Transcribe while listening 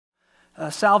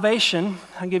Salvation,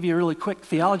 I'll give you a really quick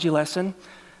theology lesson.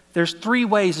 There's 3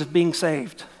 ways of being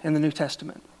saved in the New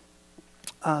Testament.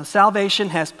 Salvation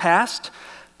has past,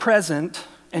 present,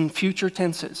 and future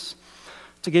tenses.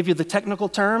 To give you the technical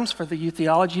terms for the you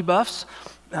theology buffs,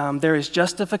 there is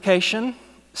justification,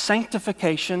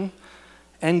 sanctification,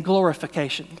 and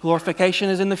glorification. Glorification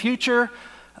is in the future,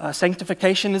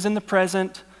 sanctification is in the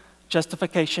present,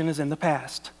 justification is in the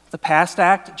past. The past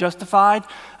act, justified,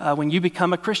 when you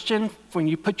become a Christian, when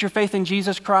you put your faith in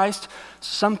Jesus Christ,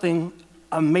 something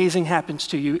amazing happens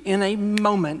to you. In a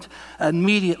moment,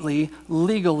 immediately,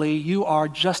 legally, you are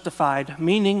justified,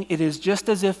 meaning it is just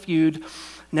as if you'd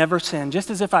never sinned. Just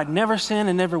as if I'd never sin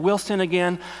and never will sin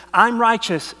again. I'm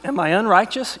righteous. Am I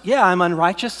unrighteous? Yeah, I'm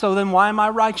unrighteous, so then why am I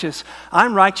righteous?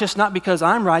 I'm righteous not because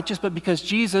I'm righteous, but because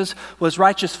Jesus was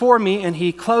righteous for me and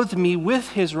he clothed me with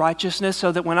his righteousness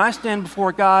so that when I stand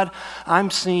before God, I'm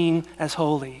seen as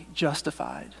holy,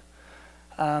 justified.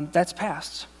 That's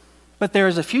past. But there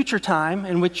is a future time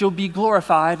in which you'll be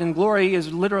glorified, and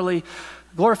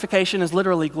glorification is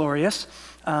literally glorious.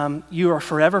 You are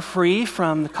forever free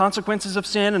from the consequences of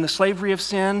sin and the slavery of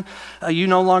sin. You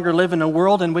no longer live in a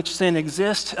world in which sin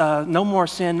exists. No more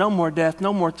sin, no more death,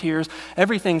 no more tears.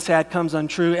 Everything sad comes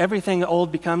untrue. Everything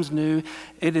old becomes new.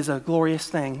 It is a glorious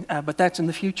thing, but that's in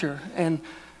the future. And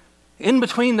in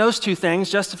between those 2 things,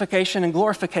 justification and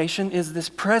glorification, is this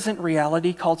present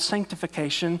reality called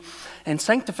sanctification. And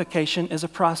sanctification is a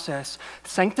process.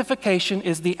 Sanctification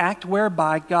is the act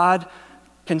whereby God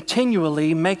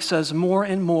continually makes us more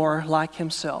and more like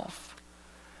himself.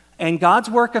 And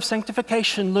God's work of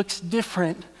sanctification looks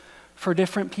different for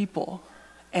different people.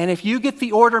 And if you get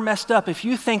the order messed up, if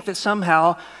you think that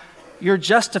somehow your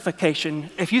justification,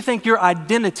 if you think your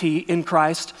identity in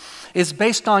Christ is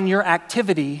based on your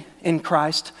activity in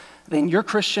Christ, then your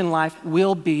Christian life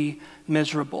will be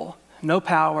miserable. No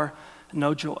power,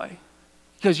 no joy.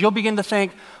 Because you'll begin to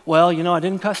think, well, I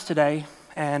didn't cuss today,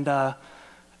 and I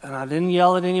didn't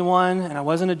yell at anyone, and I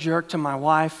wasn't a jerk to my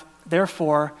wife.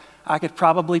 Therefore, I could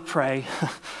probably pray.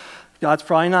 God's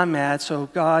probably not mad, so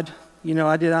God,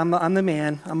 I'm the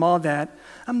man. I'm all that.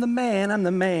 I'm the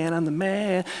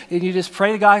man. And you just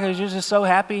pray to God because you're just so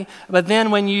happy. But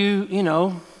then when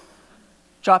you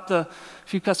dropped a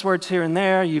few cuss words here and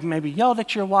there, you've maybe yelled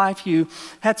at your wife, you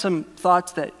had some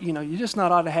thoughts that, you're just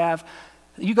not ought to have.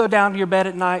 You go down to your bed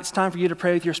at night, it's time for you to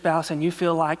pray with your spouse, and you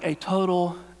feel like a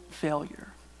total failure.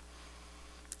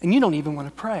 And you don't even want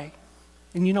to pray.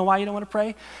 And you know why you don't want to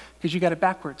pray? Because you got it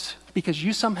backwards. Because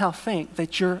you somehow think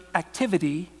that your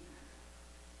activity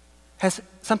has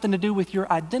something to do with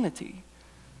your identity.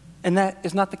 And that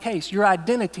is not the case. Your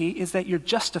identity is that you're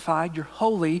justified, you're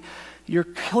holy, you're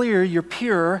clear, you're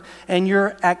pure, and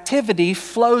your activity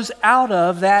flows out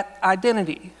of that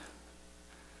identity.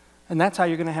 And that's how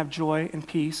you're going to have joy and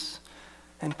peace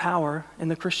and power in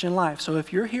the Christian life. So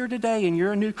if you're here today and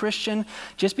you're a new Christian,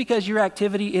 just because your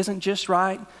activity isn't just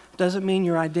right doesn't mean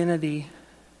your identity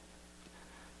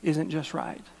isn't just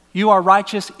right. You are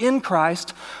righteous in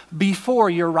Christ before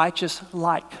you're righteous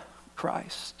like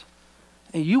Christ.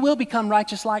 And you will become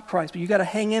righteous like Christ, but you got to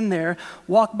hang in there,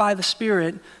 walk by the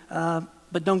Spirit,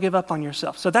 but don't give up on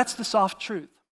yourself. So that's the soft truth.